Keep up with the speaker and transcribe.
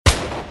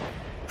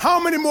How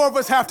many more of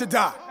us have to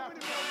die?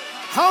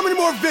 How many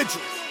more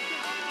vigils?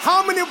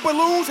 How many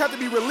balloons have to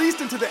be released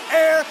into the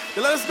air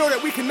to let us know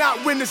that we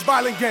cannot win this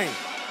violent game?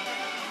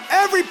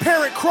 Every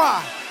parent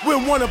cry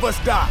when one of us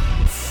die.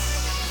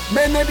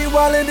 Men, they be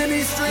wildin' in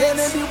these streets. Yeah,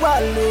 they be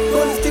wildin'.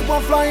 Bullets keep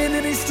on flying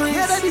in these streets.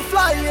 Yeah, they be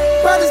flying.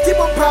 Brothers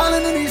keep on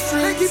prowling in these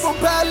streets. They keep on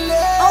battling.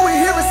 All we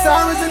hear is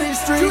sirens in these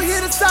streets. You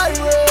hear the sirens.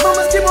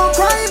 Mamas keep on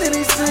crying in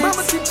these streets.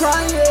 Mamas keep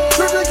crying.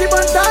 Children keep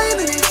on dying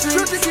in these streets.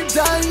 Children keep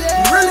dying.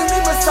 We really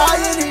need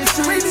Messiah in these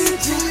streets. We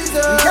need Jesus.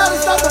 We gotta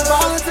stop the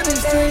violence in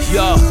these streets.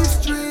 Yo.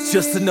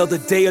 Just another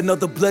day,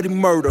 another bloody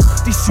murder.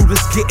 These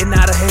shooters getting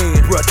out of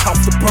hand, bruh, toss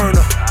the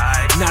burner.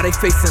 Now they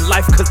facing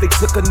life cause they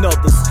took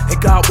another's.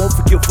 And God won't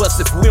forgive us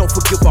if we don't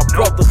forgive our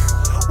brother.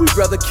 We'd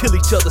rather kill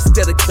each other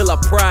instead of kill our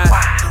pride.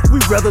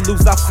 We'd rather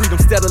lose our freedom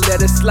instead of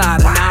let it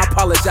slide. And I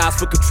apologize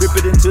for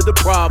contributing to the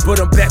problem,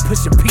 but I'm back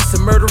pushing peace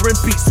and murdering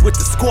beats with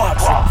the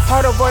squadron.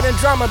 Hard avoiding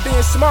drama,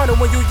 being smarter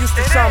when you used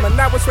to trauma.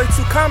 Now it's way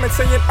too common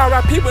saying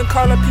R.I.P. when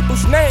calling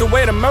people's names. The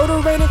way the murder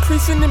rate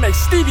increasing, it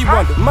makes Stevie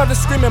wonder. Mother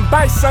screaming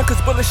bite son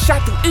cause bullets shot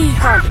through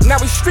E-Honda.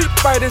 Now we street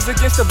fighters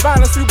against the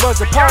violence we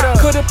was a part of.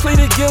 Could've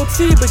pleaded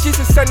guilty, but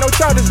Jesus said no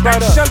charges brought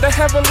up. Shun the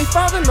Heavenly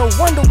Father, no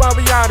wonder why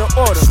we out of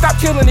order. Stop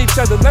killing each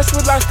other, let's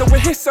realize that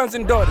we're his sons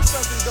and daughters.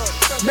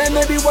 Men,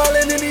 they be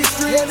wildin' in these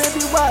streets. Yeah, they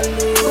be wildin'.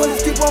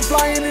 Bullets keep on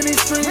flying in these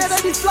streets. Yeah,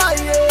 they be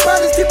flying.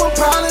 Brothers keep on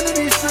prowling in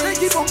these streets.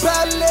 They keep on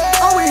battling.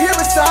 All we hear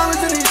is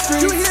sirens in these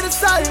streets. You hear the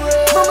sirens.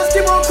 Mamas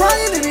keep on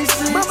crying in these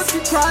streets. Mamas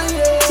keep crying.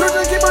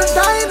 Children keep on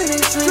dying in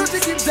these streets.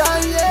 Children keep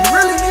dying. We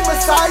really need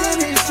Messiah in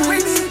these streets. We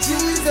need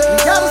Jesus.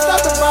 We gotta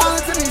stop the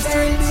violence in these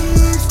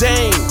streets.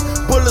 Dang.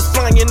 Bullets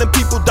flying and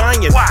people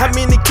dying. How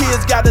many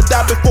kids gotta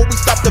die before we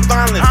stop the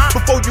violence?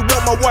 Before you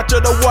want my watch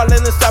or the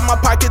wallet inside my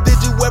pocket, did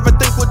you ever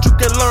think what you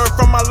can learn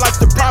from my life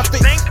to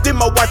profit? Did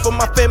my wife or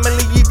my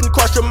family even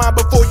cross your mind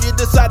before you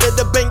decided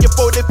to bang your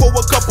 40 for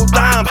a couple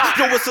dimes?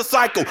 Yo, it's a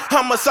cycle,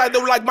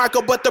 homicidal like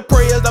Michael, but the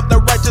prayers of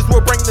the righteous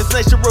will bring this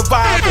nation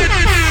revival.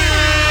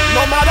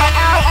 No matter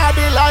how I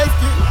be like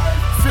you,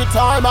 free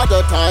time at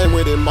a time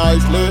within my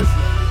slave.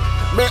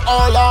 Me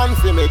all on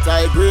fi me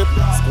tight grip.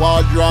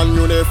 Squadron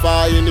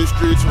unify in the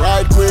streets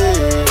right quick.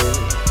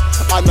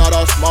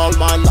 Another small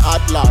man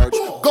at large.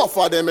 Go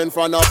for them in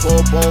front of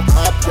Popo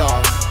Cop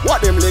Yard. What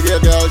them little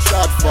girls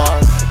shot for?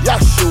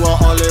 Yeshua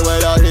only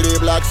when I hit the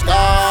black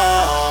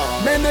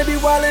sky. Men, they be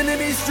wildin' in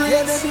these streets.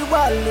 Yeah, they be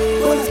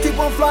wildin'. Bullets keep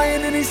on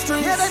flying in these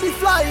streets. Yeah, they be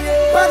flying.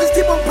 Brothers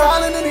keep on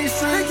prowling in these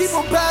streets. They keep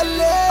on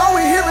battling. All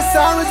we hear is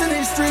sirens in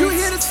these streets. You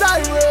hear the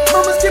sirens.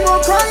 Mamas keep on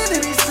crying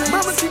in these streets.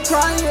 Mamas keep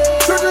crying.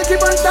 Children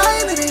keep on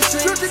dying in these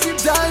streets. Children keep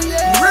dying.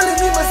 We really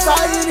need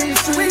Messiah in these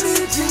streets. We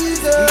need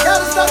Jesus. We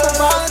gotta stop the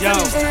violence in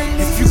these streets.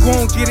 If you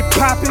gon' get it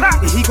poppin',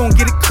 and he gon'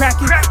 get it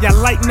crackin', y'all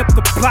lightin' up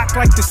the block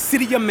like the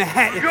city of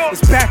Manhattan.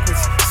 It's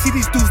backwards. See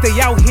these dudes, they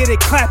out here, they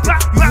clappin'.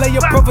 You lay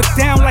your brother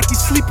down like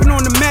he's sleeping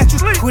on the mattress.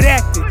 Quit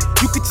acting.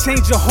 You could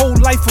change your whole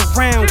life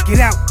around. Get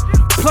out.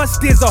 Plus,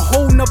 there's a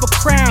whole nother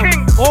crown.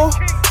 Or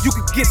you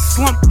could get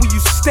slumped where you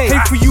stay. Pay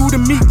for you to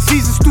meet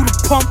Jesus through the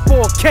pump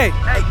for a K.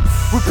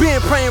 We've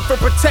been praying for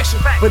protection,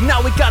 but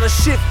now we gotta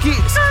shift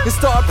gears and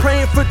start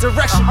praying for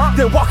direction.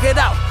 Then walk it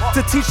out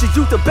to teach the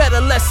youth a better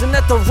lesson.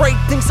 That the right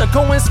things are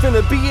going's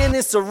finna be an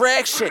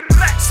insurrection.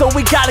 So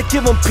we gotta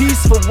give them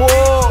peace for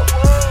war.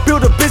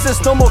 Build a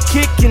business, no more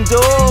kicking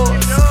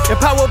doors.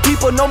 Empower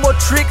people, no more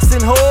tricks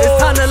and hoes.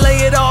 It's time to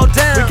lay it all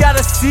down. We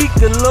gotta seek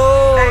the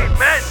Lord.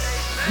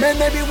 Men,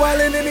 they be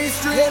wildin' in these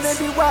streets. Yeah, they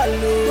be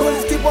wildin'.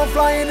 Bullets keep on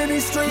flying in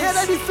these streets. Yeah,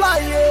 they be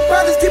flying.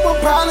 Brothers keep on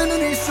prowling in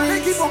these streets.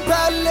 They keep on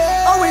battling.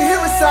 All we hear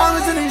is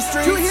sirens in these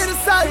streets. You hear the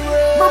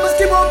sirens. Mamas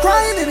keep on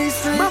crying in these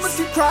streets. Mamas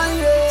keep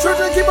crying.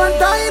 Children keep on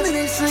dying in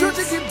these streets.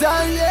 Children keep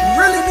dying. We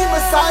really need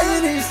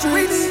Messiah in these streets.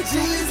 We need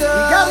Jesus.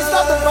 We gotta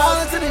stop the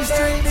violence in these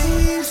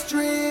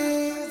streets.